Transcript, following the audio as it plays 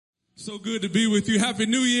So good to be with you. Happy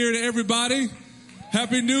New Year to everybody.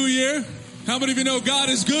 Happy New Year. How many of you know God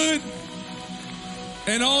is good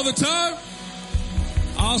and all the time?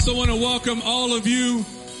 I also want to welcome all of you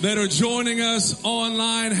that are joining us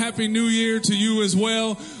online. Happy New Year to you as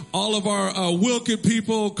well. All of our Wilkett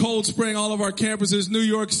people, Cold Spring, all of our campuses, New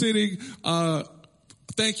York City.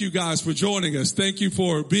 Thank you guys for joining us. Thank you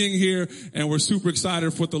for being here, and we're super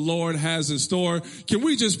excited for what the Lord has in store. Can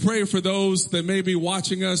we just pray for those that may be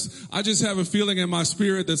watching us? I just have a feeling in my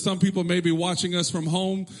spirit that some people may be watching us from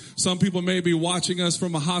home. Some people may be watching us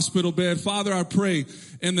from a hospital bed. Father, I pray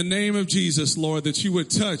in the name of Jesus, Lord, that you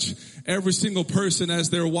would touch every single person as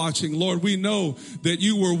they're watching. Lord, we know that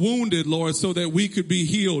you were wounded, Lord, so that we could be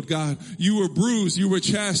healed, God. You were bruised. You were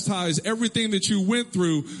chastised. Everything that you went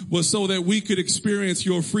through was so that we could experience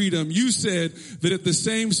your freedom. You said that if the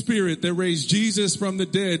same spirit that raised Jesus from the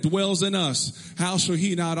dead dwells in us, how shall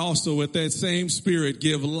he not also with that same spirit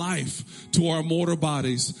give life to our mortal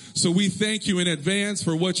bodies? So we thank you in advance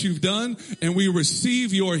for what you've done, and we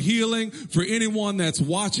receive your healing for anyone that's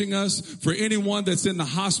watching us, for anyone that's in the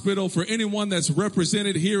hospital, for anyone that's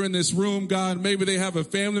represented here in this room, God. Maybe they have a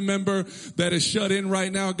family member that is shut in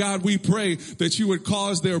right now. God, we pray that you would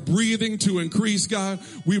cause their breathing to increase, God.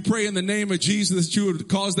 We pray in the name of Jesus that you would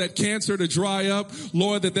cause that cancer to dry up.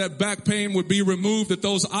 Lord, that back pain would be removed, that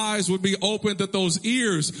those eyes would be opened, that those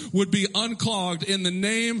ears would be unclogged. In the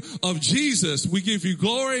name of Jesus, we give you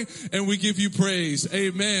glory and we give you praise.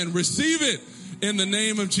 Amen. Receive it in the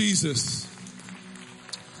name of Jesus.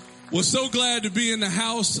 We're so glad to be in the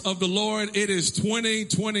house of the Lord. It is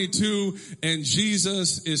 2022 and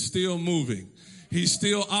Jesus is still moving. He's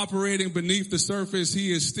still operating beneath the surface.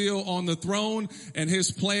 He is still on the throne, and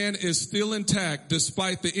his plan is still intact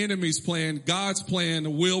despite the enemy's plan. God's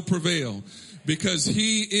plan will prevail because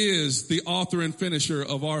he is the author and finisher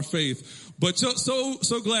of our faith. But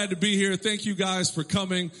so glad to be here. Thank you guys for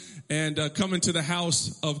coming and coming to the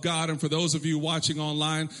house of God. And for those of you watching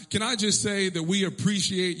online, can I just say that we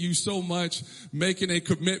appreciate you so much making a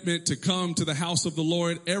commitment to come to the house of the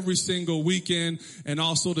Lord every single weekend and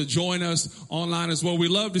also to join us online as well. We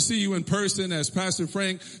love to see you in person. As Pastor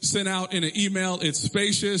Frank sent out in an email, it's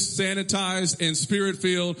spacious, sanitized, and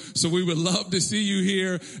spirit-filled. So we would love to see you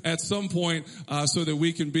here at some point so that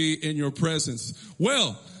we can be in your presence.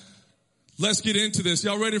 Well, let's get into this.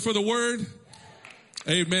 Y'all ready for the word?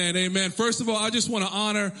 Amen. Amen. First of all, I just want to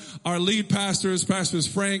honor our lead pastors, Pastors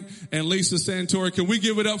Frank and Lisa Santori. Can we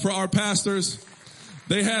give it up for our pastors?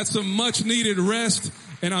 They had some much needed rest,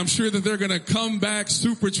 and I'm sure that they're going to come back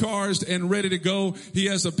supercharged and ready to go. He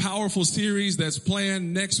has a powerful series that's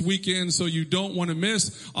planned next weekend, so you don't want to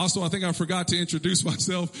miss. Also, I think I forgot to introduce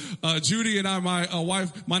myself. Judy and I, my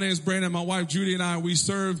wife, my name is Brandon. My wife, Judy, and I, we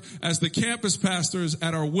serve as the campus pastors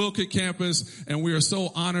at our Wilkett campus, and we are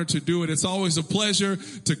so honored to do it. It's always a pleasure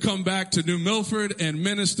to come back to New Milford and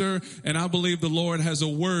minister, and I believe the Lord has a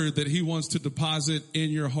word that he wants to deposit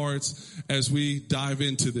in your hearts as we dive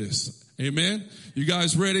into this. Amen. You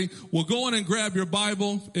guys ready? Well, go on and grab your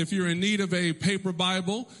Bible. If you're in need of a paper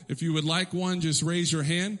Bible, if you would like one, just raise your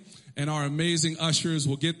hand and our amazing ushers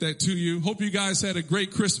will get that to you. Hope you guys had a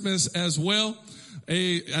great Christmas as well.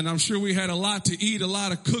 And I'm sure we had a lot to eat, a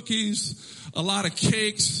lot of cookies, a lot of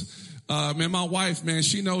cakes. My wife,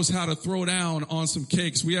 she knows how to throw down on some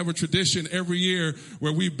cakes. We have a tradition every year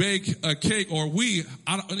where we bake a cake, or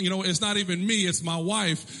it's not even me, it's my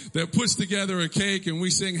wife that puts together a cake and we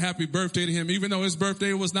sing happy birthday to him, even though his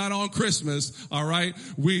birthday was not on Christmas. All right.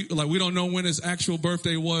 We don't know when his actual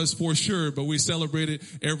birthday was for sure, but we celebrate it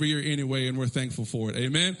every year anyway, and we're thankful for it.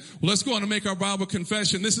 Amen. Well, let's go on and make our Bible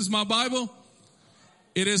confession. This is my Bible.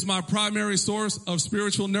 It is my primary source of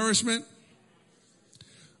spiritual nourishment.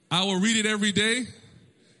 I will read it every day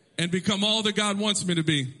and become all that God wants me to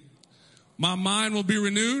be. My mind will be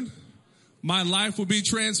renewed. My life will be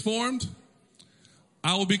transformed.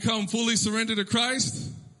 I will become fully surrendered to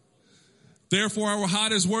Christ. Therefore, I will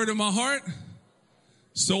hide his word in my heart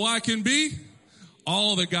so I can be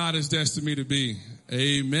all that God has destined me to be.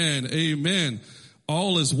 Amen. Amen.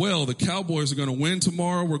 All is well. The Cowboys are going to win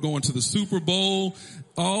tomorrow. We're going to the Super Bowl.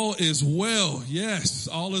 All is well. Yes,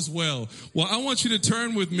 all is well. Well, I want you to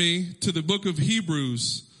turn with me to the book of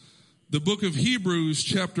Hebrews,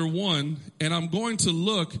 chapter 1, and I'm going to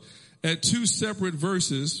look at two separate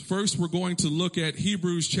verses. First, we're going to look at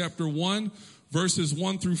Hebrews chapter 1, verses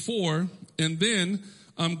 1 through 4, and then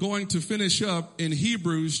I'm going to finish up in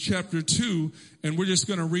Hebrews chapter 2, and we're just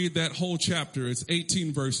going to read that whole chapter. It's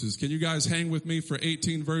 18 verses. Can you guys hang with me for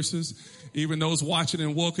 18 verses? Even those watching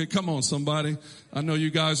in Wilkett, come on somebody. I know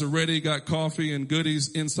you guys are ready, got coffee and goodies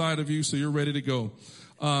inside of you, so you're ready to go.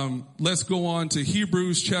 Let's go on to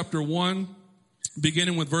Hebrews chapter 1,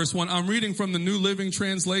 beginning with verse 1. I'm reading from the New Living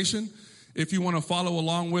Translation. If you want to follow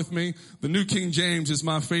along with me, the New King James is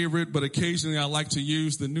my favorite, but occasionally I like to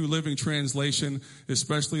use the New Living Translation,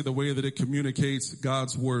 especially the way that it communicates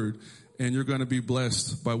God's word. And you're going to be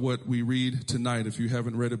blessed by what we read tonight if you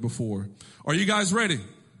haven't read it before. Are you guys ready?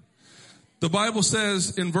 The Bible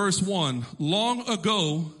says in verse 1, long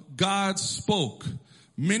ago God spoke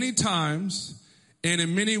many times and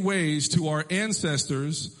in many ways to our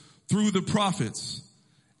ancestors through the prophets.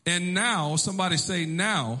 And now, somebody say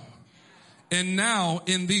now. And now,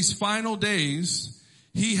 in these final days,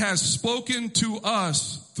 he has spoken to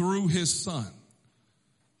us through his Son,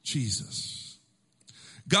 Jesus.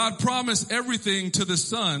 God promised everything to the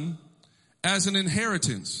Son as an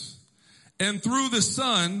inheritance. And through the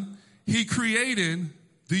Son, he created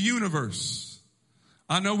the universe.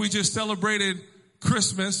 I know we just celebrated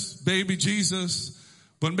Christmas, baby Jesus,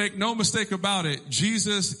 but make no mistake about it,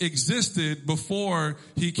 Jesus existed before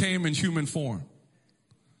he came in human form.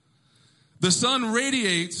 The Son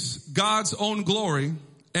radiates God's own glory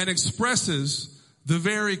and expresses the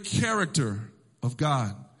very character of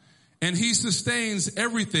God. And he sustains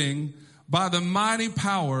everything by the mighty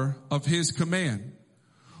power of his command.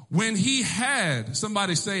 When he had,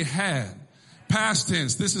 somebody say had, past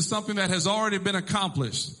tense, this is something that has already been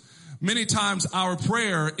accomplished. Many times our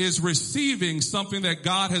prayer is receiving something that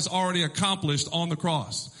God has already accomplished on the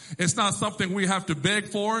cross. It's not something we have to beg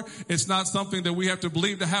for. It's not something that we have to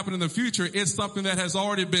believe to happen in the future. It's something that has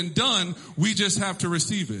already been done. We just have to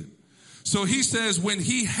receive it. So he says when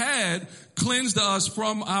he had cleansed us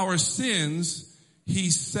from our sins, he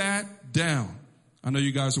sat down. I know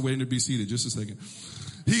you guys are waiting to be seated. Just a second.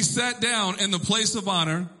 He sat down in the place of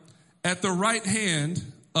honor at the right hand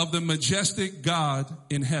of the majestic God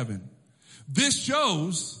in heaven. This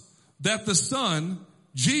shows that the Son,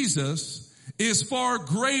 Jesus, is far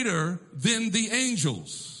greater than the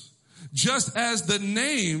angels, just as the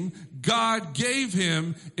name God gave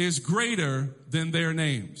him is greater than their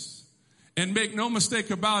names. And make no mistake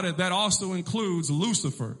about it, that also includes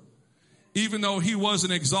Lucifer. Even though he was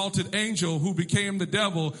an exalted angel who became the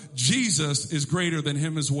devil, Jesus is greater than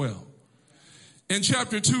him as well. In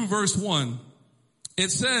chapter 2, verse 1,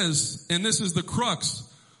 it says, and this is the crux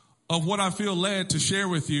of what I feel led to share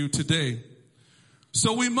with you today.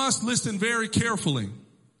 So we must listen very carefully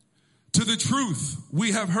to the truth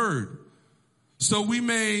we have heard, so we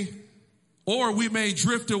may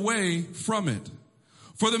drift away from it.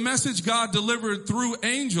 For the message God delivered through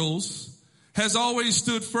angels has always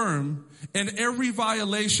stood firm, and every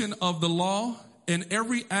violation of the law and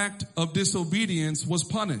every act of disobedience was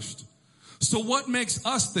punished. So what makes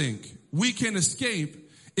us think we can escape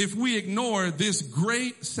if we ignore this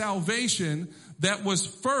great salvation that was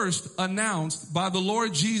first announced by the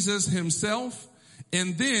Lord Jesus himself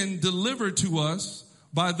and then delivered to us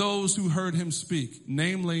by those who heard him speak,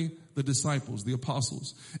 namely the disciples, the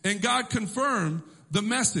apostles. And God confirmed the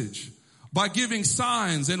message by giving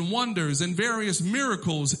signs and wonders and various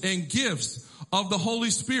miracles and gifts of the Holy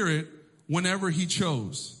Spirit whenever he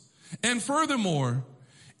chose. And furthermore,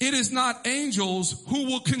 it is not angels who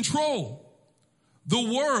will control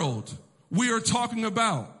the world we are talking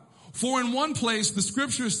about. For in one place, the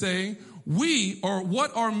scriptures say,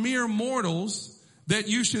 what are mere mortals that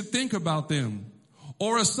you should think about them,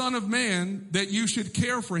 or a son of man that you should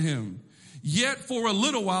care for him. Yet for a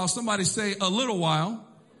little while, somebody say a little while,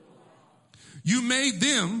 you made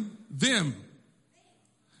them,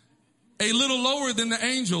 a little lower than the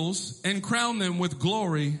angels and crowned them with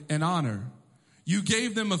glory and honor. You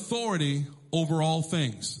gave them authority over all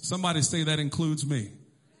things. Somebody say that includes me.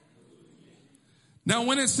 Now,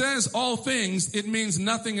 when it says all things, it means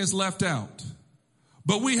nothing is left out.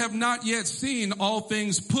 But we have not yet seen all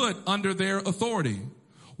things put under their authority.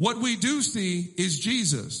 What we do see is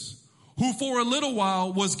Jesus, who for a little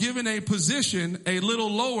while was given a position a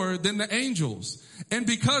little lower than the angels. And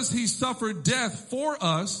because he suffered death for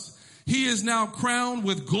us, he is now crowned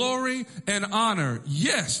with glory and honor.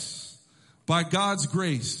 Yes, by God's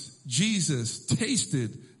grace, Jesus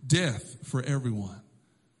tasted death for everyone.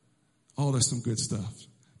 Oh, that's some good stuff.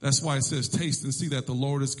 That's why it says taste and see that the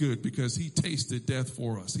Lord is good, because he tasted death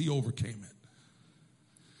for us. He overcame it.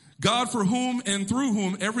 God, for whom and through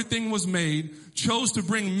whom everything was made, chose to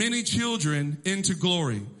bring many children into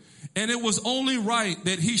glory. And it was only right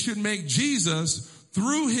that he should make Jesus,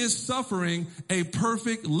 through his suffering, a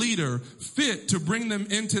perfect leader, fit to bring them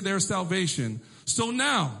into their salvation. So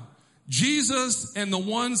now, Jesus and the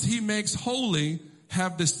ones he makes holy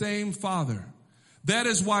have the same Father. That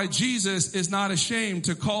is why Jesus is not ashamed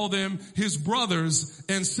to call them his brothers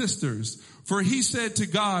and sisters. For he said to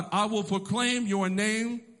God, I will proclaim your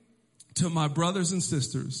name to my brothers and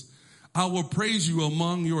sisters. I will praise you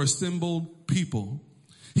among your assembled people.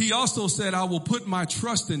 He also said, I will put my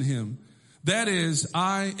trust in him. That is,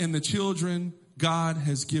 I and the children God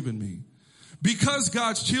has given me. Because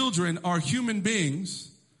God's children are human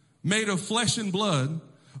beings made of flesh and blood,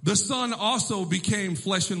 the Son also became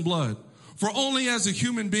flesh and blood. For only as a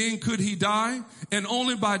human being could he die, and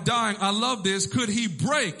only by dying, I love this, could he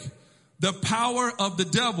break the power of the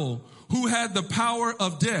devil who had the power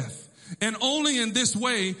of death. And only in this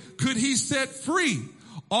way could he set free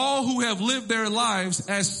all who have lived their lives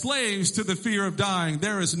as slaves to the fear of dying.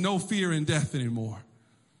 There is no fear in death anymore.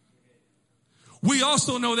 We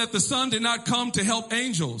also know that the Son did not come to help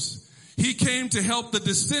angels. He came to help the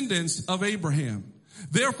descendants of Abraham.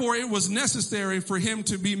 Therefore, it was necessary for him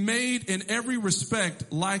to be made in every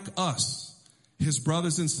respect like us, his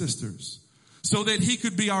brothers and sisters, so that he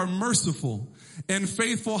could be our merciful and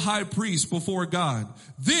faithful high priest before God.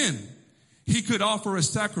 Then he could offer a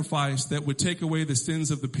sacrifice that would take away the sins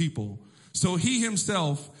of the people. So he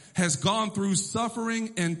himself has gone through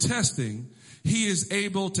suffering and testing. He is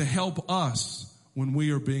able to help us when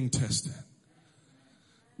we are being tested.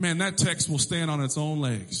 Man, that text will stand on its own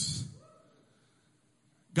legs.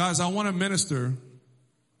 Guys, I want to minister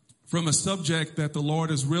from a subject that the Lord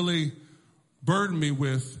has really burdened me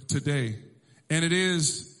with today, and it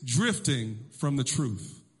is drifting from the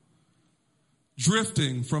truth.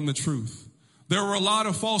 Drifting from the truth. There were a lot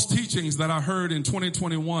of false teachings that I heard in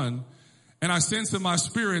 2021, and I sense in my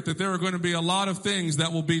spirit that there are going to be a lot of things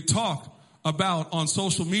that will be talked about on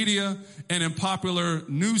social media and in popular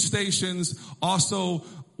news stations. Also,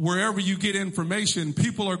 wherever you get information,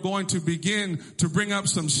 people are going to begin to bring up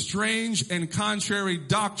some strange and contrary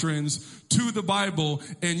doctrines to the Bible,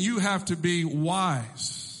 and you have to be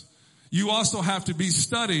wise. You also have to be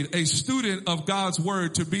studied, a student of God's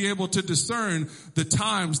word, to be able to discern the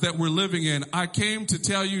times that we're living in. I came to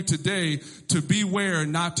tell you today to beware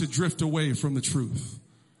not to drift away from the truth.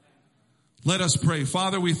 Let us pray.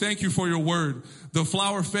 Father, we thank you for your word. The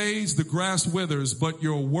flower fades, the grass withers, but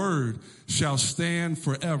your word shall stand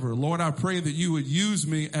forever. Lord, I pray that you would use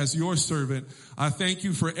me as your servant. I thank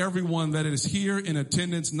you for everyone that is here in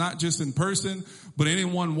attendance, not just in person, but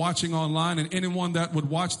anyone watching online and anyone that would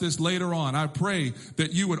watch this later on. I pray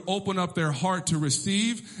that you would open up their heart to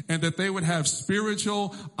receive and that they would have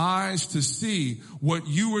spiritual eyes to see what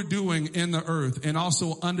you are doing in the earth and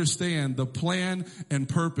also understand the plan and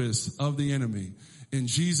purpose of the enemy. In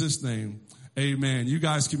Jesus' name, amen. You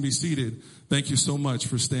guys can be seated. Thank you so much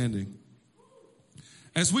for standing.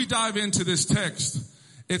 As we dive into this text,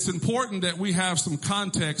 it's important that we have some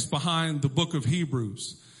context behind the book of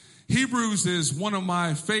Hebrews. Hebrews is one of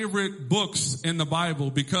my favorite books in the Bible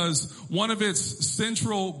because one of its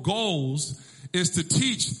central goals is to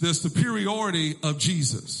teach the superiority of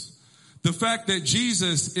Jesus. The fact that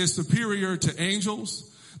Jesus is superior to angels.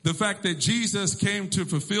 The fact that Jesus came to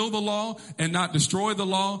fulfill the law and not destroy the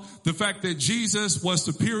law. The fact that Jesus was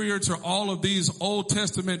superior to all of these Old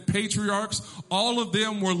Testament patriarchs. All of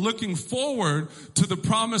them were looking forward to the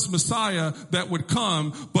promised Messiah that would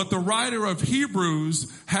come. But the writer of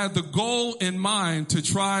Hebrews had the goal in mind to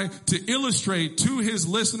try to illustrate to his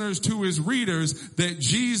listeners, to his readers, that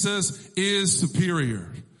Jesus is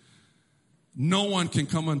superior. No one can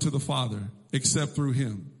come unto the Father except through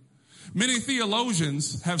him. Many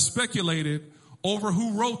theologians have speculated over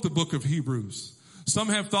who wrote the book of Hebrews. Some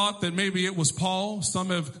have thought that maybe it was Paul. Some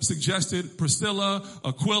have suggested Priscilla,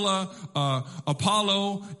 Aquila,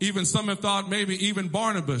 Apollo. Even some have thought maybe even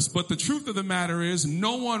Barnabas. But the truth of the matter is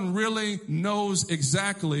no one really knows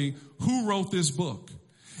exactly who wrote this book.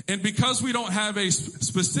 And because we don't have a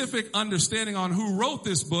specific understanding on who wrote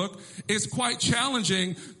this book, it's quite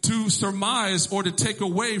challenging to surmise or to take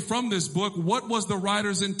away from this book what was the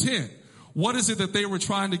writer's intent. What is it that they were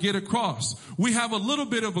trying to get across? We have a little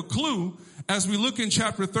bit of a clue as we look in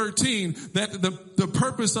chapter 13 that the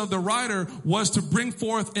purpose of the writer was to bring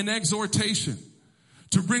forth an exhortation,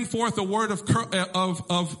 to bring forth a word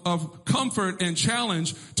of comfort and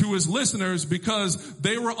challenge to his listeners because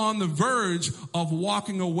they were on the verge of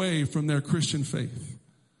walking away from their Christian faith.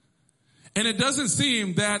 And it doesn't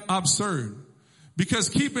seem that absurd because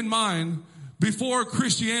keep in mind, before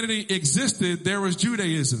Christianity existed, there was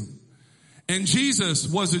Judaism. And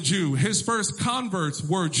Jesus was a Jew. His first converts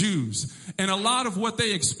were Jews. And a lot of what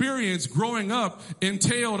they experienced growing up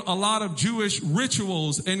entailed a lot of Jewish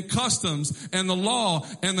rituals and customs and the law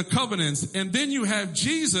and the covenants. And then you have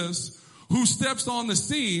Jesus, who steps on the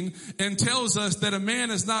scene and tells us that a man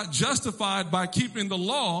is not justified by keeping the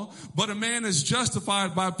law, but a man is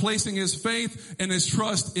justified by placing his faith and his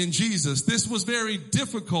trust in Jesus. This was very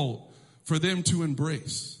difficult for them to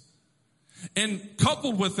embrace. And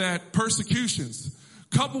coupled with that, persecutions.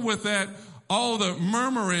 Coupled with that, all the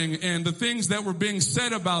murmuring and the things that were being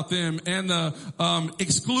said about them and the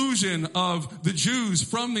exclusion of the Jews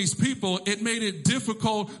from these people, it made it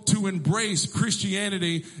difficult to embrace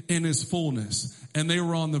Christianity in its fullness. And they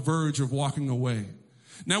were on the verge of walking away.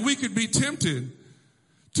 Now, we could be tempted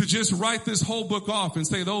to just write this whole book off and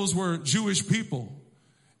say those were Jewish people,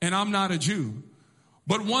 and I'm not a Jew.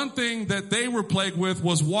 But one thing that they were plagued with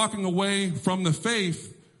was walking away from the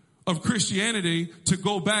faith of Christianity to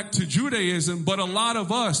go back to Judaism. But a lot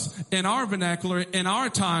of us in our vernacular, in our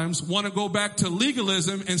times, want to go back to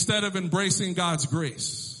legalism instead of embracing God's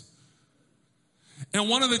grace. And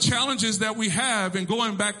one of the challenges that we have in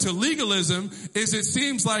going back to legalism is it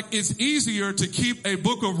seems like it's easier to keep a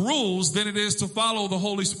book of rules than it is to follow the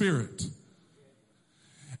Holy Spirit.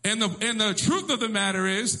 And the truth of the matter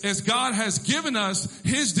is God has given us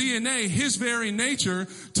His DNA, His very nature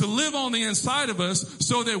to live on the inside of us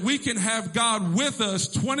so that we can have God with us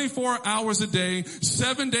 24 hours a day,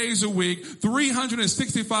 7 days a week,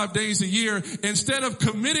 365 days a year. Instead of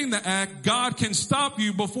committing the act, God can stop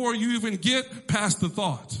you before you even get past the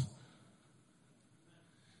thought.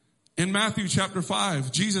 In Matthew chapter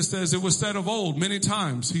 5, Jesus says it was said of old many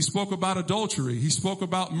times. He spoke about adultery. He spoke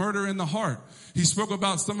about murder in the heart. He spoke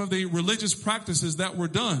about some of the religious practices that were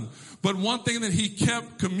done. But one thing that he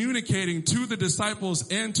kept communicating to the disciples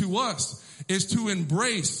and to us is to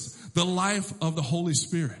embrace the life of the Holy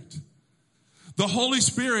Spirit. The Holy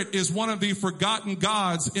Spirit is one of the forgotten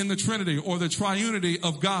gods in the Trinity or the triunity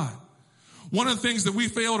of God. One of the things that we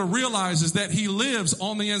fail to realize is that He lives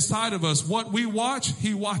on the inside of us. What we watch,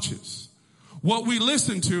 He watches. What we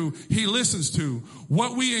listen to, He listens to.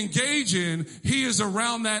 What we engage in, He is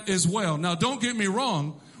around that as well. Now, don't get me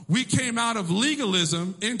wrong. We came out of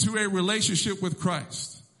legalism into a relationship with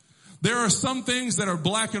Christ. There are some things that are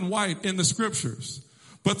black and white in the scriptures.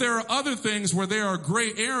 But there are other things where there are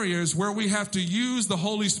gray areas where we have to use the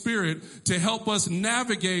Holy Spirit to help us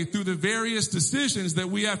navigate through the various decisions that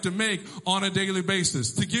we have to make on a daily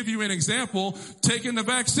basis. To give you an example, taking the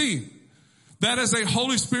vaccine. That is a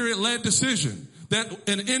Holy Spirit-led decision that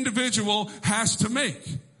an individual has to make.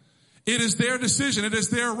 It is their decision. It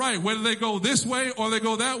is their right. Whether they go this way or they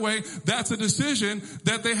go that way, that's a decision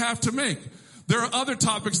that they have to make. There are other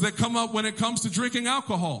topics that come up when it comes to drinking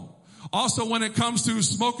alcohol. Also, when it comes to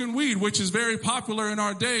smoking weed, which is very popular in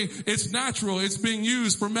our day, it's natural. It's being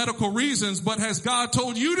used for medical reasons. But has God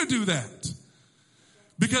told you to do that?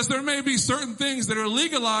 Because there may be certain things that are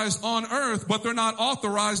legalized on earth, but they're not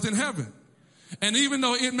authorized in heaven. And even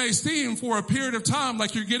though it may seem for a period of time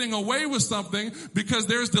like you're getting away with something because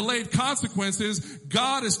there's delayed consequences,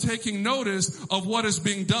 God is taking notice of what is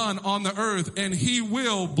being done on the earth, and He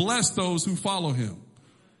will bless those who follow Him.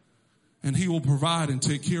 And He will provide and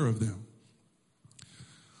take care of them.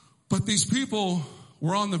 But these people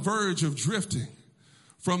were on the verge of drifting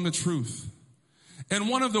from the truth. And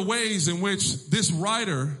one of the ways in which this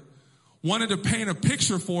writer wanted to paint a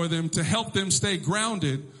picture for them to help them stay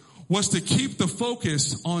grounded was to keep the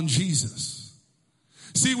focus on Jesus.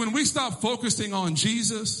 See, when we stop focusing on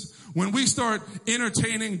Jesus, when we start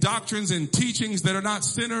entertaining doctrines and teachings that are not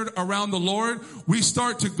centered around the Lord, we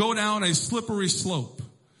start to go down a slippery slope.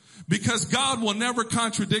 Because God will never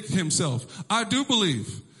contradict Himself. I do believe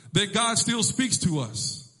that God still speaks to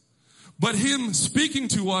us. But Him speaking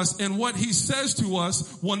to us and what He says to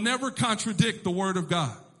us will never contradict the Word of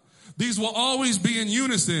God. These will always be in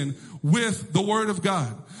unison with the Word of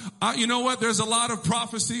God. You know what? There's a lot of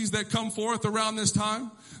prophecies that come forth around this time.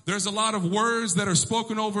 There's a lot of words that are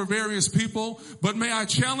spoken over various people. But may I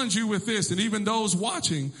challenge you with this, and even those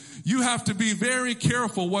watching, you have to be very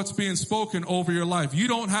careful what's being spoken over your life. You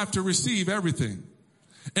don't have to receive everything.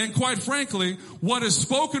 And quite frankly, what is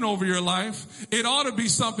spoken over your life, it ought to be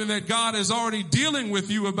something that God is already dealing with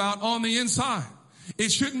you about on the inside.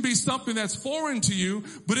 It shouldn't be something that's foreign to you,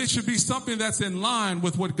 but it should be something that's in line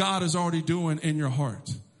with what God is already doing in your heart.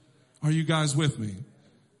 Are you guys with me?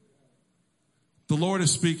 The Lord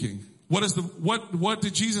is speaking. What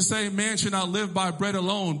did Jesus say? Man should not live by bread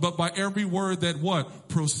alone, but by every word that what?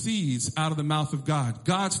 Proceeds out of the mouth of God.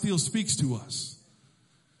 God still speaks to us.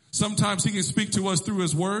 Sometimes He can speak to us through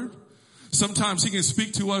His word. Sometimes He can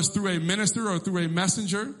speak to us through a minister or through a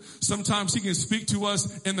messenger. Sometimes He can speak to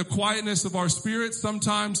us in the quietness of our spirit.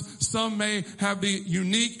 Sometimes some may have the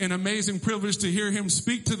unique and amazing privilege to hear Him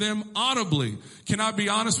speak to them audibly. Can I be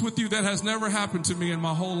honest with you? That has never happened to me in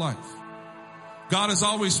my whole life. God has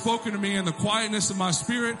always spoken to me in the quietness of my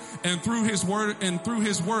spirit and through his word,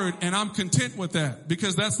 and I'm content with that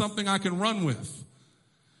because that's something I can run with.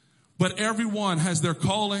 But everyone has their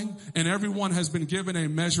calling, and everyone has been given a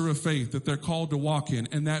measure of faith that they're called to walk in,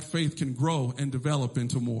 and that faith can grow and develop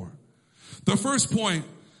into more. The first point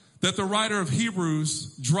that the writer of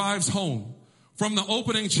Hebrews drives home from the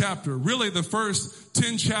opening chapter, really the first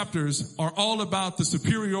 10 chapters are all about the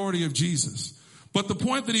superiority of Jesus. But the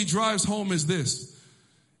point that he drives home is this.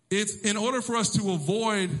 It's in order for us to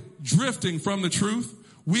avoid drifting from the truth,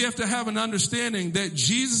 we have to have an understanding that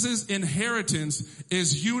Jesus' inheritance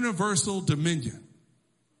is universal dominion.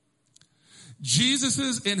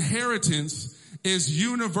 Jesus' inheritance is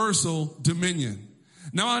universal dominion.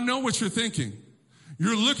 Now I know what you're thinking.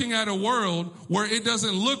 You're looking at a world where it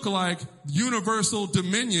doesn't look like universal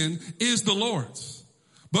dominion is the Lord's.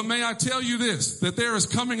 But may I tell you this, that there is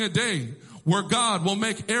coming a day where God will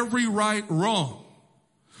make every right wrong.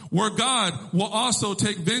 Where God will also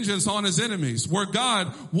take vengeance on his enemies. Where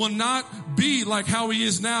God will not be like how he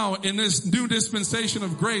is now in this new dispensation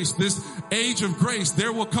of grace, this age of grace.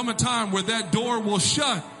 There will come a time where that door will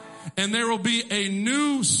shut and there will be a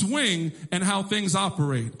new swing in how things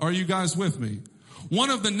operate. Are you guys with me? One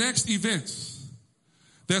of the next events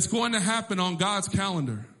that's going to happen on God's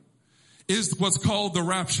calendar is what's called the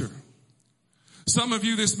rapture. Some of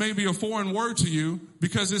you, this may be a foreign word to you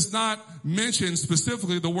because it's not mentioned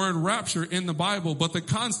specifically the word rapture in the Bible, but the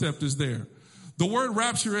concept is there. The word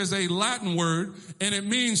rapture is a Latin word and it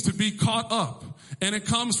means to be caught up. And it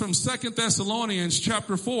comes from 2 Thessalonians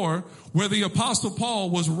chapter 4, where the apostle Paul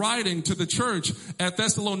was writing to the church at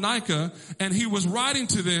Thessalonica, and he was writing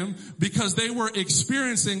to them because they were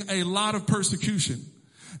experiencing a lot of persecution.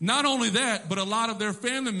 Not only that, but a lot of their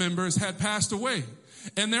family members had passed away.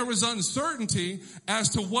 And there was uncertainty as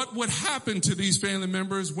to what would happen to these family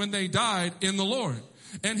members when they died in the Lord.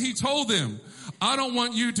 And he told them, I don't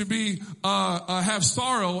want you to be, have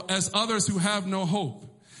sorrow as others who have no hope.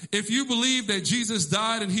 If you believe that Jesus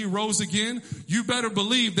died and he rose again, you better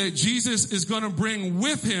believe that Jesus is going to bring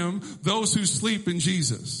with him those who sleep in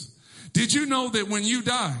Jesus. Did you know that when you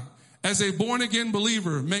die as a born again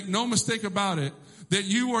believer, make no mistake about it, that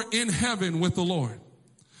you are in heaven with the Lord?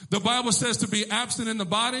 The Bible says to be absent in the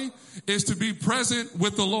body is to be present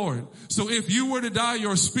with the Lord. So if you were to die,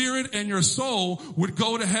 your spirit and your soul would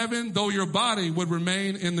go to heaven, though your body would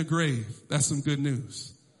remain in the grave. That's some good news.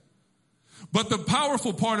 But the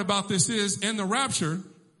powerful part about this is in the rapture,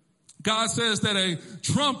 God says that a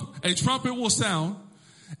trumpet will sound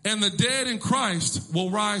and the dead in Christ will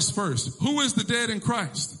rise first. Who is the dead in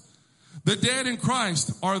Christ? The dead in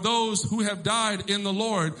Christ are those who have died in the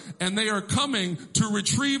Lord, and they are coming to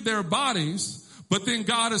retrieve their bodies, but then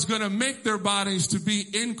God is going to make their bodies to be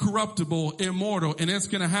incorruptible, immortal, and it's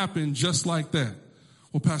going to happen just like that.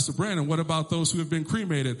 Well, Pastor Brandon, what about those who have been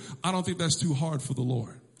cremated? I don't think that's too hard for the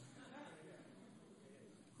Lord.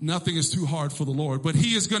 Nothing is too hard for the Lord, but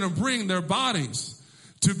he is going to bring their bodies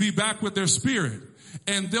to be back with their spirit.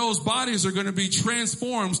 And those bodies are going to be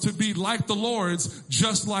transformed to be like the Lord's,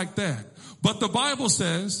 just like that. But the Bible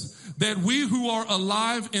says that we who are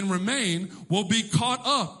alive and remain will be caught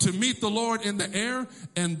up to meet the Lord in the air,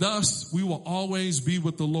 and thus we will always be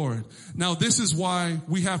with the Lord. Now, this is why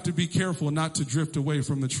we have to be careful not to drift away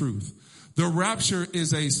from the truth. The rapture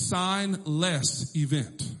is a signless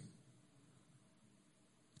event.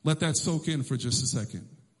 Let that soak in for just a second.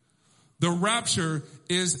 The rapture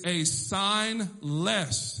is a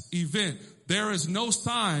signless event. There is no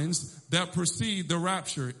signs that precede the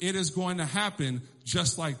rapture. It is going to happen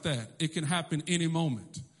just like that. It can happen any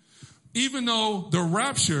moment. Even though the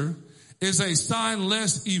rapture is a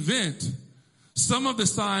signless event, some of the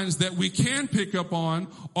signs that we can pick up on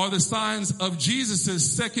are the signs of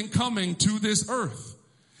Jesus' second coming to this earth.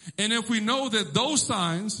 And if we know that those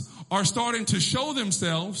signs are starting to show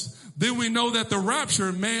themselves, then we know that the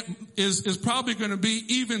rapture is probably going to be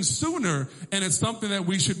even sooner, and it's something that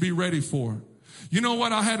we should be ready for. You know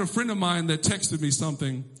what? I had a friend of mine that texted me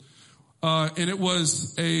something, and it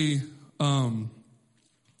was a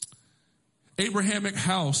Abrahamic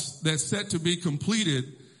house that's set to be completed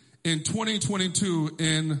in 2022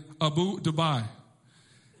 in Abu Dhabi.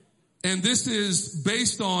 And this is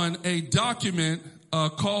based on a document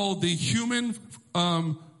called the Human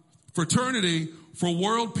Fraternity for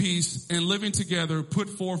World Peace and Living Together, put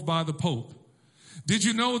forth by the Pope. Did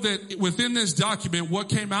you know that within this document, what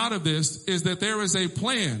came out of this is that there is a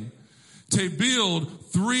plan to build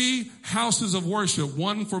 3 houses of worship,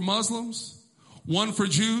 one for Muslims, one for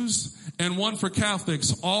Jews, and one for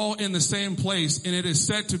Catholics, all in the same place, and it is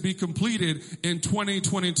set to be completed in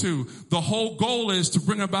 2022. The whole goal is to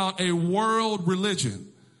bring about a world religion.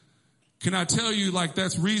 Can I tell you,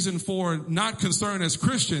 that's reason for not concern as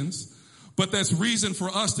Christians, but that's reason for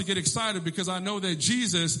us to get excited, because I know that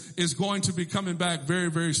Jesus is going to be coming back very,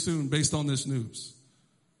 very soon based on this news.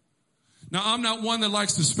 Now, I'm not one that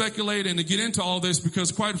likes to speculate and to get into all this,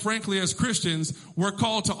 because quite frankly, as Christians, we're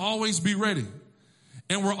called to always be ready.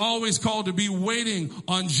 And we're always called to be waiting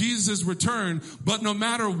on Jesus' return. But no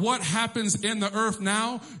matter what happens in the earth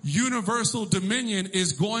now, universal dominion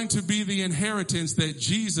is going to be the inheritance that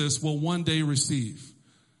Jesus will one day receive.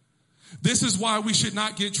 This is why we should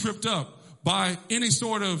not get tripped up by any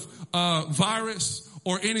sort of virus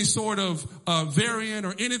or any sort of variant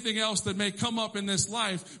or anything else that may come up in this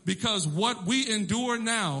life, because what we endure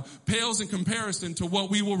now pales in comparison to what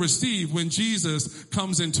we will receive when Jesus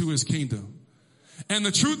comes into his kingdom. And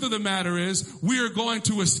the truth of the matter is, we are going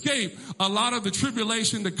to escape a lot of the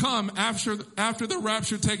tribulation to come after the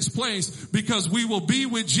rapture takes place, because we will be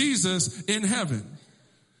with Jesus in heaven.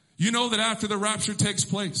 You know that after the rapture takes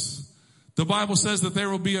place, the Bible says that there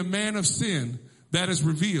will be a man of sin that is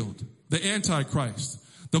revealed, the Antichrist.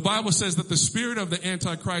 The Bible says that the spirit of the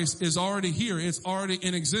Antichrist is already here. It's already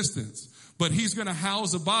in existence. But he's going to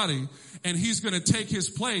house a body, and he's going to take his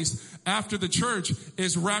place after the church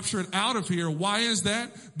is raptured out of here. Why is that?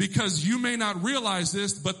 Because you may not realize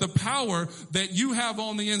this, but the power that you have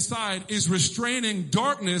on the inside is restraining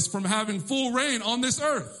darkness from having full reign on this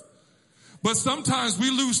earth. But sometimes we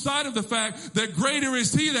lose sight of the fact that greater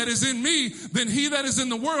is he that is in me than he that is in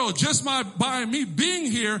the world. Just by me being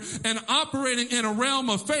here and operating in a realm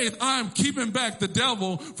of faith, I am keeping back the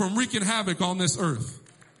devil from wreaking havoc on this earth.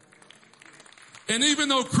 And even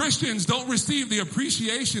though Christians don't receive the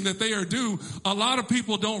appreciation that they are due, a lot of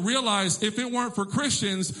people don't realize if it weren't for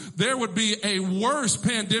Christians, there would be a worse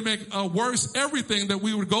pandemic, a worse everything that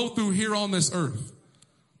we would go through here on this earth.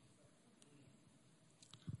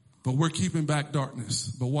 But we're keeping back darkness.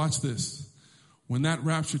 But watch this. When that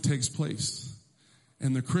rapture takes place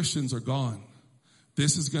and the Christians are gone,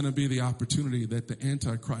 this is going to be the opportunity that the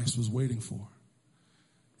Antichrist was waiting for.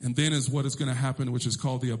 And then is what is going to happen, which is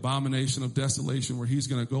called the abomination of desolation, where he's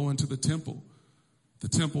going to go into the temple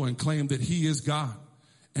and claim that he is God.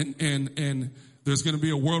 And there's going to be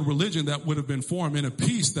a world religion that would have been formed in a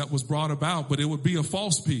peace that was brought about, but it would be a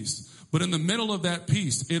false peace. But in the middle of that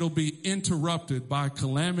peace, it'll be interrupted by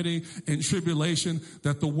calamity and tribulation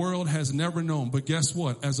that the world has never known. But guess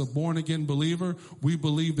what? As a born again believer, we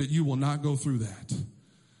believe that you will not go through that,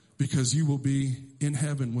 because you will be in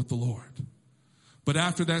heaven with the Lord. But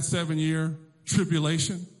after that 7-year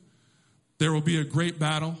tribulation, there will be a great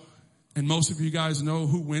battle. And most of you guys know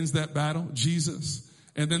who wins that battle: Jesus.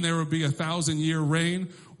 And then there will be 1,000-year reign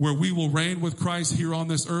where we will reign with Christ here on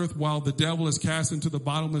this earth while the devil is cast into the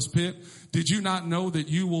bottomless pit. Did you not know that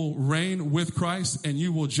you will reign with Christ and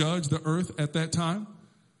you will judge the earth at that time?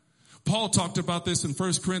 Paul talked about this in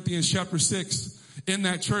 1 Corinthians chapter 6. In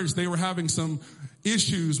that church, they were having some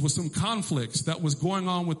issues with some conflicts that was going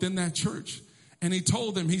on within that church. And he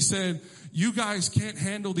told them, he said, you guys can't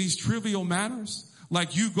handle these trivial matters.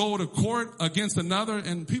 Like you go to court against another,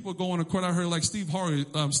 and people go into court. I heard like Steve Harvey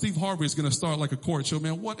is going to start like a court show.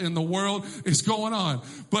 Man, what in the world is going on?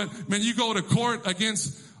 But man, you go to court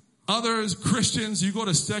against others, Christians, you go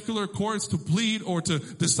to secular courts to plead or to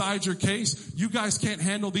decide your case. You guys can't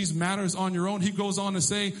handle these matters on your own. He goes on to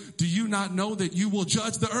say, do you not know that you will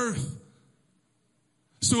judge the earth?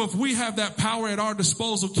 So if we have that power at our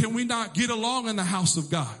disposal, can we not get along in the house of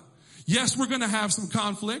God? Yes, we're going to have some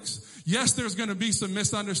conflicts. Yes, there's going to be some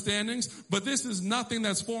misunderstandings, but this is nothing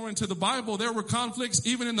that's foreign to the Bible. There were conflicts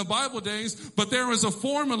even in the Bible days, but there was a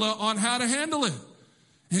formula on how to handle it.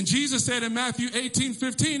 And Jesus said in Matthew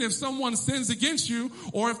 18:15, if someone sins against you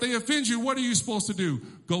or if they offend you, what are you supposed to do?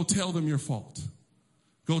 Go tell them your fault.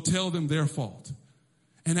 Go tell them their fault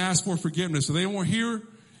and ask for forgiveness. So they won't hear,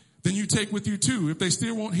 then you take with you 2. If they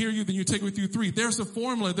still won't hear you, then you take with you 3. There's a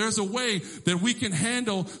formula. There's a way that we can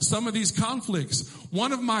handle some of these conflicts.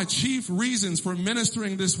 One of my chief reasons for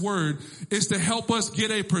ministering this word is to help us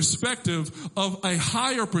get a perspective of a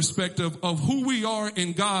higher perspective of who we are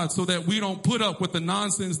in God, so that we don't put up with the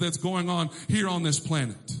nonsense that's going on here on this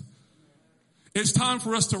planet. It's time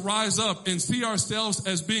for us to rise up and see ourselves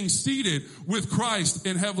as being seated with Christ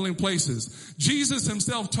in heavenly places. Jesus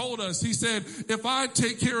himself told us, he said, if I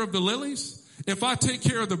take care of the lilies, if I take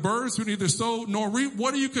care of the birds who neither sow nor reap,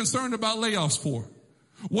 what are you concerned about layoffs for?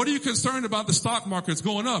 What are you concerned about? The stock market's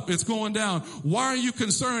going up, it's going down. Why are you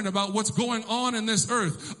concerned about what's going on in this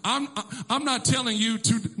earth? I'm not telling you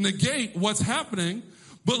to negate what's happening,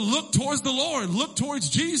 but look towards the Lord. Look towards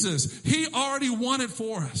Jesus. He already won it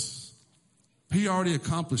for us. He already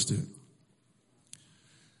accomplished it.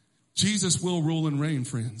 Jesus will rule and reign,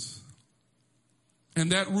 friends.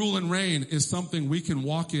 And that rule and reign is something we can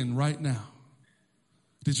walk in right now.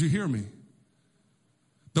 Did you hear me?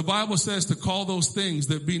 The Bible says to call those things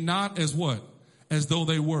that be not as what? As though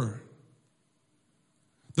they were.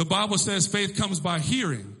 The Bible says faith comes by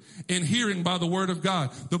hearing, and hearing by the word of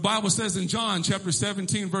God. The Bible says in John chapter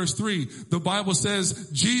 17 verse 3, the Bible says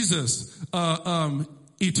Jesus,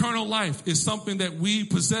 eternal life is something that we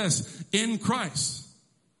possess in Christ.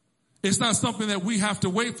 It's not something that we have to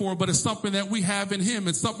wait for, but it's something that we have in Him.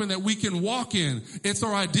 It's something that we can walk in. It's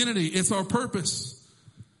our identity. It's our purpose.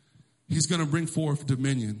 He's going to bring forth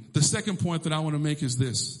dominion. The second point that I want to make is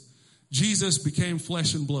this. Jesus became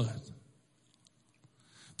flesh and blood.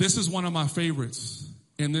 This is one of my favorites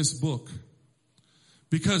in this book,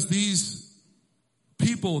 because these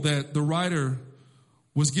people that the writer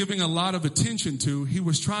was giving a lot of attention to, he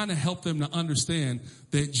was trying to help them to understand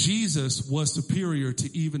that Jesus was superior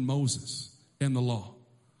to even Moses and the law.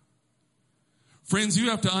 Friends, you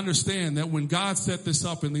have to understand that when God set this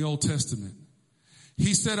up in the Old Testament,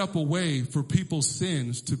 He set up a way for people's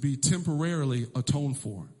sins to be temporarily atoned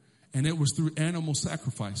for, and it was through animal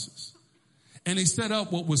sacrifices. And He set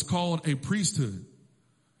up what was called a priesthood.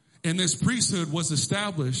 And this priesthood was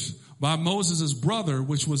established by Moses' brother,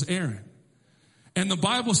 which was Aaron. And the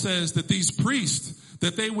Bible says that these priests,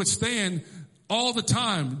 that they would stand all the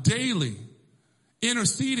time, daily,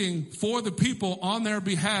 interceding for the people on their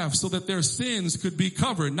behalf so that their sins could be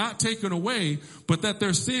covered, not taken away, but that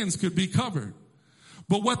their sins could be covered.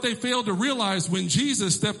 But what they failed to realize when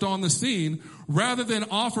Jesus stepped on the scene, rather than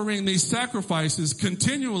offering these sacrifices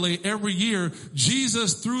continually every year,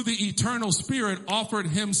 Jesus, through the eternal Spirit, offered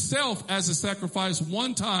Himself as a sacrifice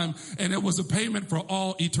one time, and it was a payment for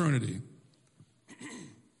all eternity.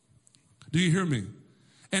 Do you hear me?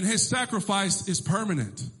 And His sacrifice is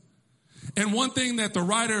permanent. And one thing that the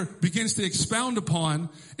writer begins to expound upon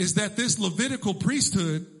is that this Levitical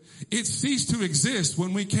priesthood, it ceased to exist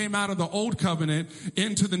when we came out of the old covenant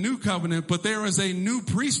into the new covenant, but there is a new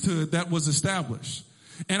priesthood that was established.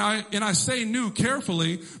 And I say new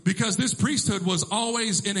carefully because this priesthood was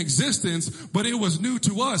always in existence, but it was new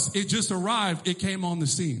to us. It just arrived. It came on the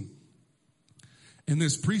scene. And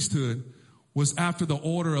this priesthood was after the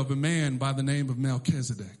order of a man by the name of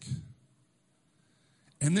Melchizedek.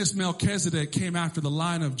 And this Melchizedek came after the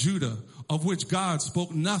line of Judah, of which God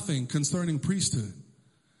spoke nothing concerning priesthood.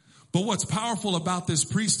 But what's powerful about this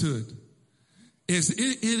priesthood is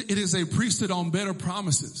it is a priesthood on better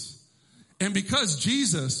promises. And because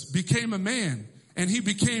Jesus became a man and He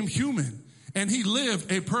became human and He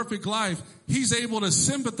lived a perfect life, He's able to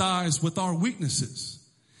sympathize with our weaknesses.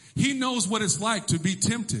 He knows what it's like to be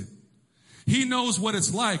tempted. He knows what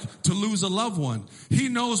it's like to lose a loved one. He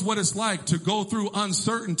knows what it's like to go through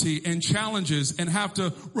uncertainty and challenges and have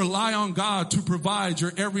to rely on God to provide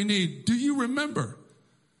your every need. Do you remember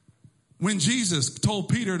when Jesus told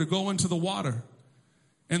Peter to go into the water,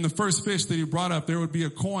 and the first fish that He brought up, there would be a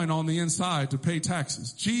coin on the inside to pay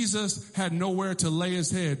taxes? Jesus had nowhere to lay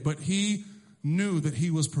His head, but He knew that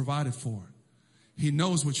He was provided for. He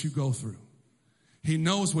knows what you go through. He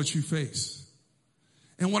knows what you face.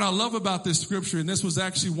 And what I love about this scripture, and this was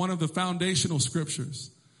actually one of the foundational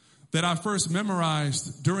scriptures that I first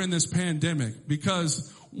memorized during this pandemic,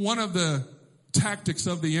 because one of the tactics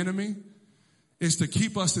of the enemy is to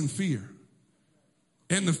keep us in fear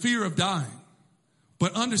and the fear of dying.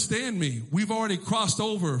 But understand me, we've already crossed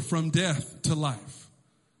over from death to life.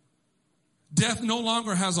 Death no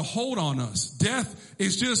longer has a hold on us. Death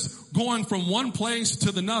is just going from one place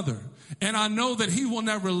to another. And I know that He will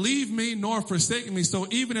never leave me nor forsake me. So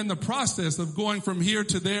even in the process of going from here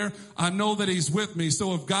to there, I know that He's with me.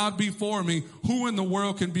 So if God be for me, who in the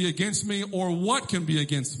world can be against me, or what can be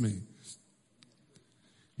against me?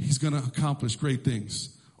 He's going to accomplish great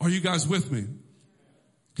things. Are you guys with me?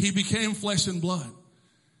 He became flesh and blood.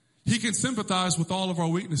 He can sympathize with all of our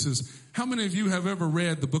weaknesses. How many of you have ever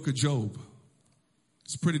read the book of Job?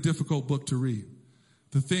 It's a pretty difficult book to read.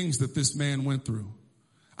 The things that this man went through.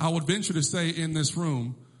 I would venture to say in this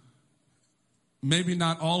room, maybe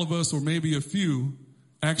not all of us or maybe a few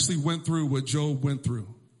actually went through what Job went through.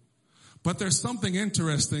 But there's something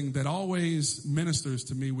interesting that always ministers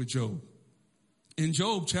to me with Job. In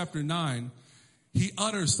Job chapter 9, he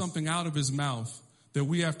utters something out of his mouth that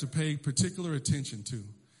we have to pay particular attention to.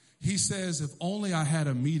 He says, if only I had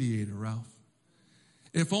a mediator, Ralph.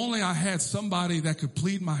 If only I had somebody that could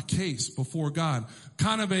plead my case before God,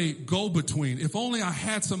 kind of a go-between. If only I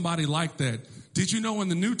had somebody like that. Did you know in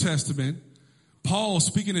the New Testament, Paul,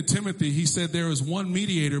 speaking to Timothy, he said there is one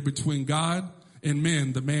mediator between God and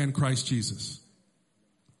men, the man Christ Jesus.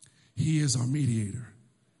 He is our mediator.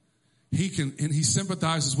 And he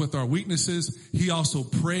sympathizes with our weaknesses. He also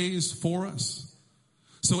prays for us.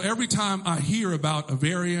 So every time I hear about a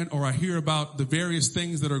variant or I hear about the various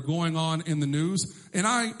things that are going on in the news, and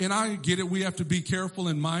I get it, we have to be careful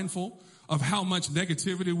and mindful of how much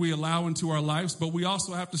negativity we allow into our lives, but we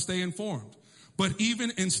also have to stay informed. But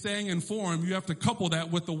even in staying informed, you have to couple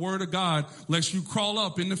that with the Word of God, lest you crawl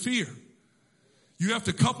up into fear. You have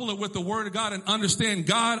to couple it with the Word of God and understand,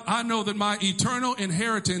 God, I know that my eternal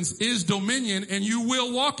inheritance is dominion, and you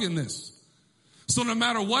will walk in this. So no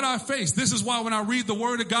matter what I face, this is why when I read the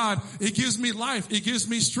Word of God, it gives me life. It gives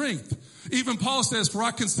me strength. Even Paul says, for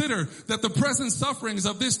I consider that the present sufferings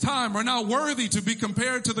of this time are not worthy to be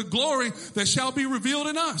compared to the glory that shall be revealed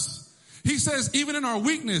in us. He says, even in our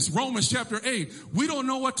weakness, Romans chapter 8, we don't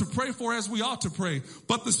know what to pray for as we ought to pray,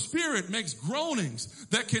 but the Spirit makes groanings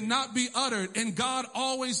that cannot be uttered, and God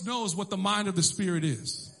always knows what the mind of the Spirit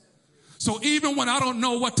is. So even when I don't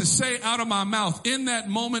know what to say out of my mouth, in that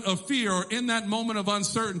moment of fear or in that moment of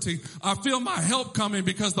uncertainty, I feel my help coming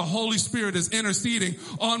because the Holy Spirit is interceding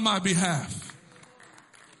on my behalf.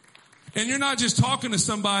 And you're not just talking to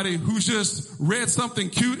somebody who's just read something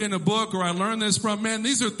cute in a book or I learned this from, man,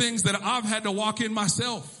 these are things that I've had to walk in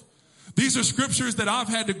myself. These are scriptures that I've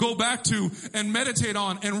had to go back to and meditate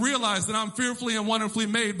on and realize that I'm fearfully and wonderfully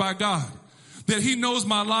made by God. That he knows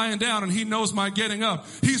my lying down and he knows my getting up.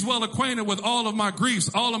 He's well acquainted with all of my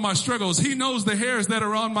griefs, all of my struggles. He knows the hairs that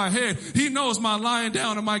are on my head. He knows my lying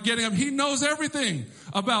down and my getting up. He knows everything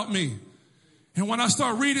about me. And when I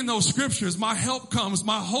start reading those scriptures, my help comes,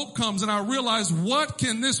 my hope comes, and I realize, what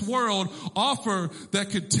can this world offer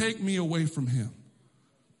that could take me away from him?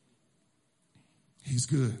 He's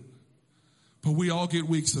good. But we all get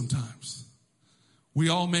weak sometimes. We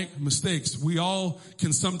all make mistakes. We all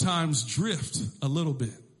can sometimes drift a little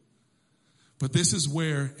bit. But this is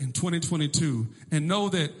where in 2022, and know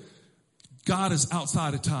that God is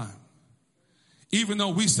outside of time. Even though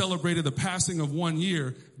we celebrated the passing of 1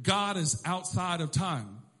 year, God is outside of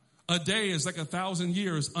time. A day is like 1,000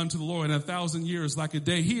 years unto the Lord, and 1,000 years like a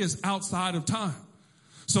day. He is outside of time.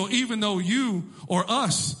 So even though you or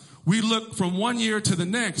us, we look from 1 year to the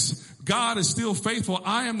next, God is still faithful.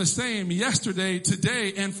 I am the same yesterday,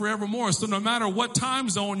 today, and forevermore. So no matter what time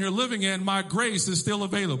zone you're living in, my grace is still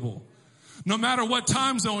available. No matter what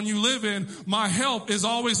time zone you live in, my help is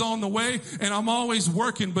always on the way, and I'm always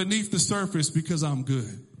working beneath the surface because I'm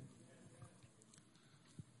good.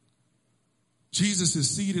 Jesus is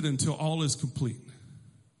seated until all is complete.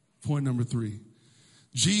 Point number 3.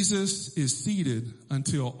 Jesus is seated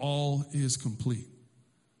until all is complete.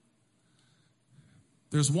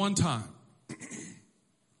 There's one time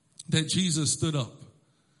that Jesus stood up,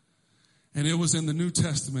 and it was in the New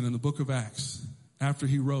Testament in the book of Acts after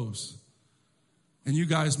he rose. And you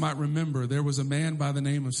guys might remember there was a man by the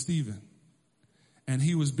name of Stephen, and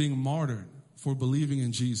he was being martyred for believing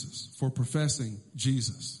in Jesus, for professing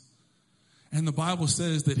Jesus. And the Bible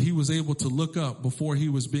says that he was able to look up before he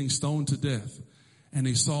was being stoned to death, and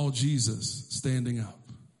he saw Jesus standing up.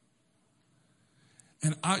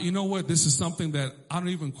 And you know what? This is something that I don't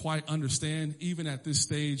even quite understand, even at this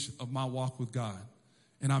stage of my walk with God.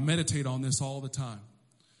 And I meditate on this all the time.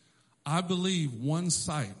 I believe one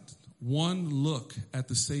sight, one look at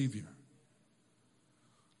the Savior,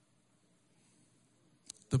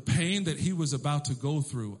 the pain that he was about to go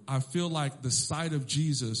through, I feel like the sight of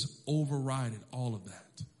Jesus overrided all of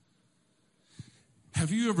that. Have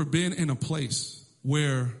you ever been in a place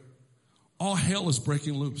where all hell is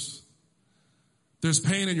breaking loose? There's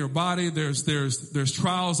pain in your body. There's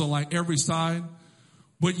trials on like every side,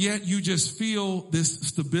 but yet you just feel this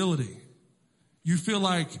stability. You feel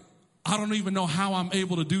like, I don't even know how I'm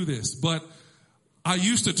able to do this, but I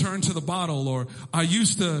used to turn to the bottle, or I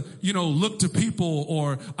used to, look to people,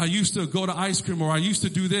 or I used to go to ice cream, or I used to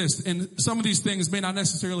do this. And some of these things may not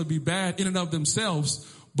necessarily be bad in and of themselves,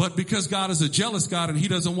 but because God is a jealous God and he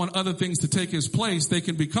doesn't want other things to take his place, they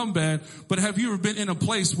can become bad. But have you ever been in a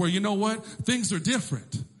place where, you know what? Things are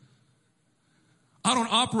different. I don't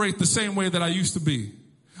operate the same way that I used to be.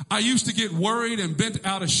 I used to get worried and bent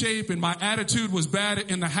out of shape, and my attitude was bad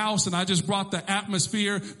in the house, and I just brought the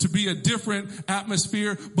atmosphere to be a different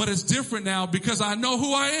atmosphere. But it's different now because I know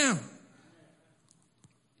who I am.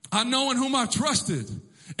 I know in whom I've trusted.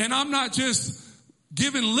 And I'm not just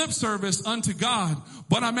giving lip service unto God,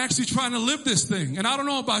 but I'm actually trying to live this thing. And I don't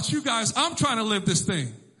know about you guys, I'm trying to live this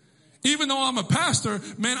thing. Even though I'm a pastor,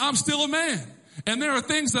 man, I'm still a man. And there are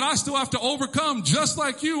things that I still have to overcome just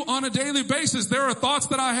like you on a daily basis. There are thoughts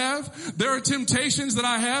that I have. There are temptations that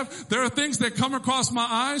I have. There are things that come across my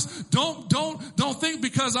eyes. Don't think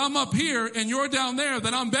because I'm up here and you're down there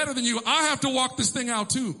that I'm better than you. I have to walk this thing out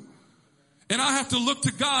too. And I have to look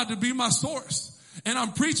to God to be my source. And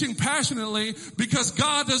I'm preaching passionately because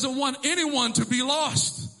God doesn't want anyone to be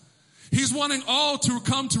lost. He's wanting all to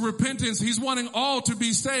come to repentance. He's wanting all to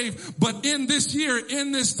be saved. But in this year,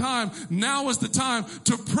 in this time, now is the time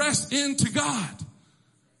to press into God.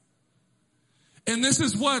 And this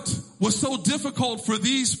is what was so difficult for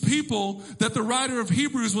these people that the writer of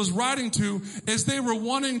Hebrews was writing to, as they were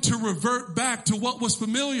wanting to revert back to what was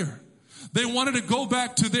familiar. They wanted to go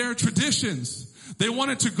back to their traditions. They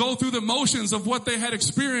wanted to go through the motions of what they had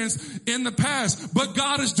experienced in the past. But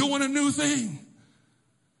God is doing a new thing.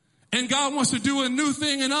 And God wants to do a new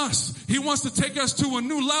thing in us. He wants to take us to a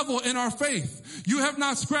new level in our faith. You have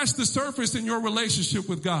not scratched the surface in your relationship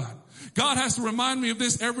with God. God has to remind me of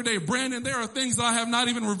this every day. Brandon, there are things that I have not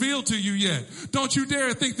even revealed to you yet. Don't you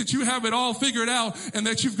dare think that you have it all figured out and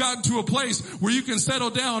that you've gotten to a place where you can settle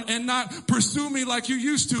down and not pursue me like you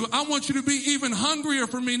used to. I want you to be even hungrier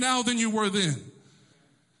for me now than you were then.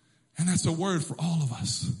 And that's a word for all of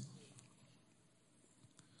us.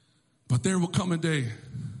 But there will come a day.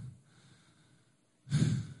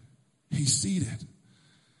 He's seated.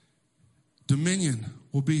 Dominion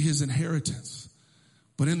will be his inheritance.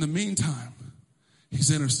 But in the meantime,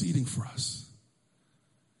 he's interceding for us.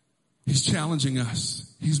 He's challenging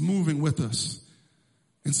us. He's moving with us.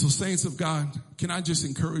 And so, saints of God, can I just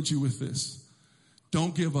encourage you with this?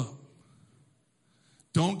 Don't give up.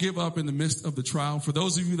 Don't give up in the midst of the trial. For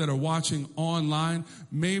those of you that are watching online,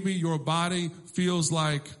 maybe your body feels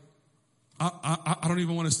like, I don't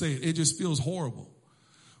even want to say it. It just feels horrible.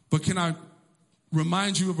 But can I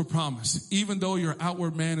remind you of a promise? Even though your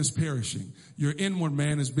outward man is perishing, your inward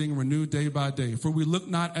man is being renewed day by day. For we look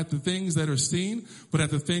not at the things that are seen, but at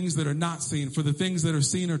the things that are not seen. For the things that are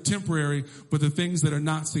seen are temporary, but the things that are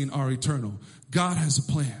not seen are eternal. God has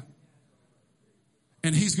a plan.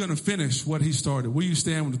 And he's going to finish what he started. Will you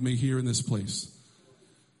stand with me here in this place?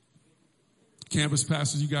 Campus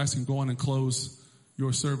pastors, you guys can go on and close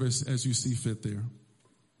your service as you see fit there.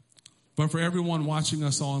 But for everyone watching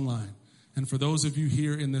us online, and for those of you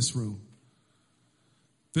here in this room,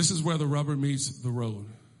 this is where the rubber meets the road.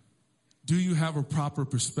 Do you have a proper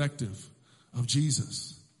perspective of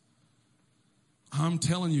Jesus? I'm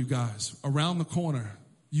telling you guys, around the corner,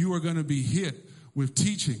 you are going to be hit with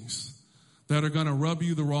teachings that are going to rub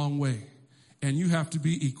you the wrong way. And you have to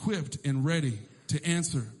be equipped and ready to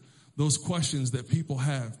answer those questions that people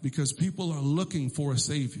have, because people are looking for a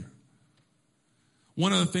Savior.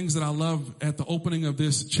 One of the things that I love at the opening of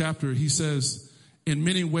this chapter, he says, in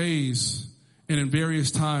many ways and in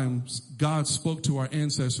various times, God spoke to our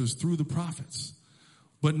ancestors through the prophets.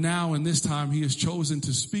 But now in this time, he has chosen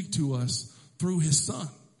to speak to us through his Son.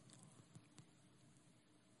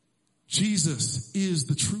 Jesus is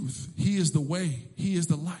the truth. He is the way. He is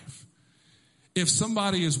the life. If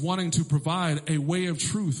somebody is wanting to provide a way of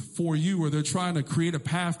truth for you, or they're trying to create a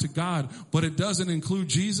path to God, but it doesn't include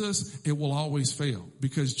Jesus, it will always fail,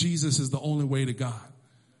 because Jesus is the only way to God.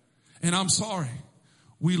 And I'm sorry,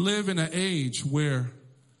 we live in an age where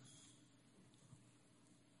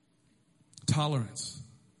tolerance,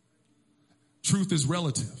 truth is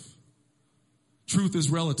relative. Truth is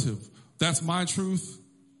relative. That's my truth.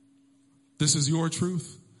 This is your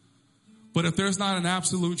truth. But if there's not an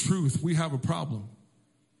absolute truth, we have a problem.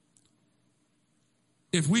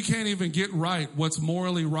 If we can't even get right what's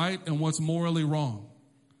morally right and what's morally wrong,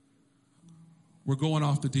 we're going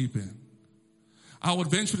off the deep end. I would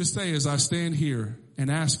venture to say, as I stand here and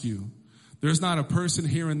ask you, there's not a person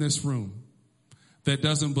here in this room that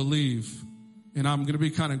doesn't believe, and I'm going to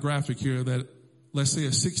be kind of graphic here, that let's say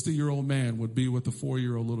a 60-year-old man would be with a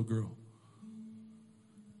 4-year-old little girl.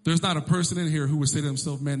 There's not a person in here who would say to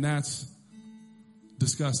himself, man, that's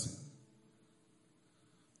disgusting.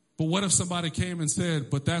 But what if somebody came and said,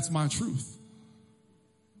 but that's my truth?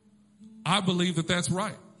 I believe that that's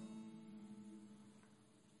right.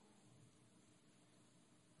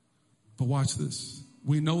 But watch this.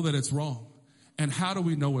 We know that it's wrong. And how do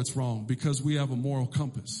we know it's wrong? Because we have a moral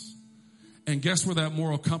compass. And guess where that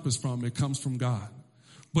moral compass from? It comes from God.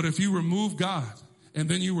 But if you remove God and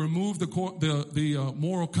then you remove the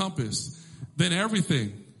moral compass, then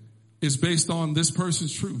everything is based on this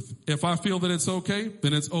person's truth. If I feel that it's okay,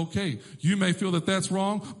 then it's okay. You may feel that that's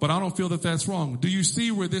wrong, but I don't feel that that's wrong. Do you see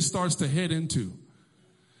where this starts to head into?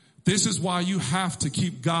 This is why you have to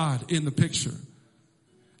keep God in the picture.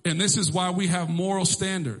 And this is why we have moral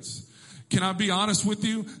standards. Can I be honest with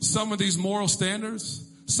you? Some of these moral standards,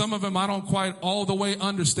 some of them I don't quite all the way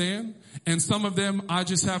understand. And some of them I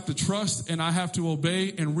just have to trust and I have to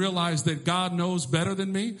obey and realize that God knows better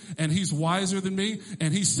than me and he's wiser than me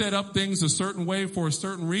and he set up things a certain way for a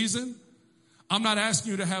certain reason. I'm not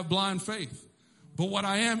asking you to have blind faith. But what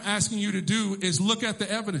I am asking you to do is look at the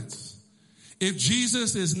evidence. If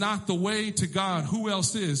Jesus is not the way to God, who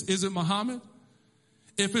else is? Is it Muhammad?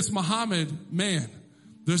 If it's Muhammad, man,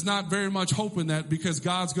 there's not very much hope in that because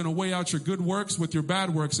God's going to weigh out your good works with your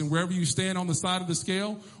bad works, and wherever you stand on the side of the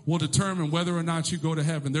scale will determine whether or not you go to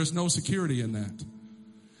heaven. There's no security in that.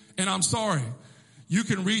 And I'm sorry, you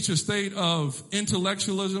can reach a state of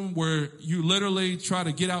intellectualism where you literally try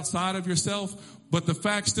to get outside of yourself, but the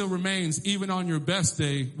fact still remains, even on your best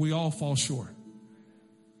day, we all fall short.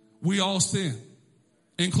 We all sin,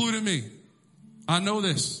 including me. I know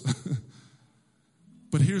this.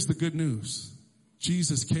 But here's the good news.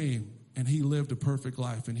 Jesus came and he lived a perfect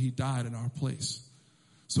life and he died in our place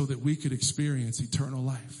so that we could experience eternal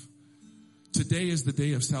life. Today is the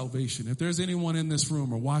day of salvation. If there's anyone in this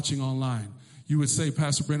room or watching online, you would say,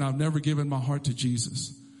 Pastor Brent, I've never given my heart to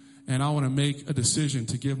Jesus and I want to make a decision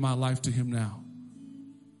to give my life to him now.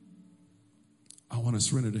 I want to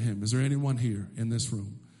surrender to him. Is there anyone here in this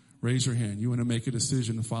room? Raise your hand. You want to make a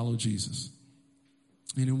decision to follow Jesus?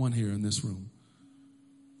 Anyone here in this room?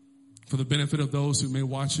 For the benefit of those who may be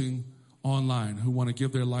watching online who want to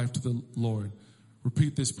give their life to the Lord,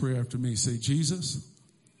 repeat this prayer after me. Say, Jesus,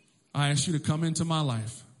 I ask you to come into my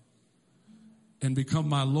life and become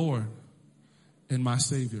my Lord and my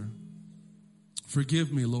Savior.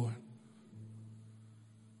 Forgive me, Lord.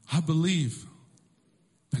 I believe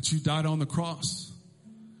that you died on the cross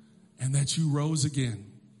and that you rose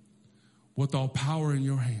again with all power in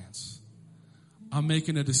your hands. I'm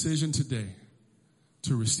making a decision today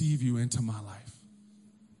to receive you into my life.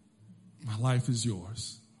 My life is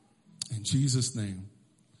yours. In Jesus' name,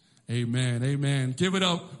 amen, amen. Give it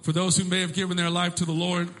up for those who may have given their life to the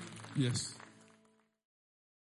Lord. Yes.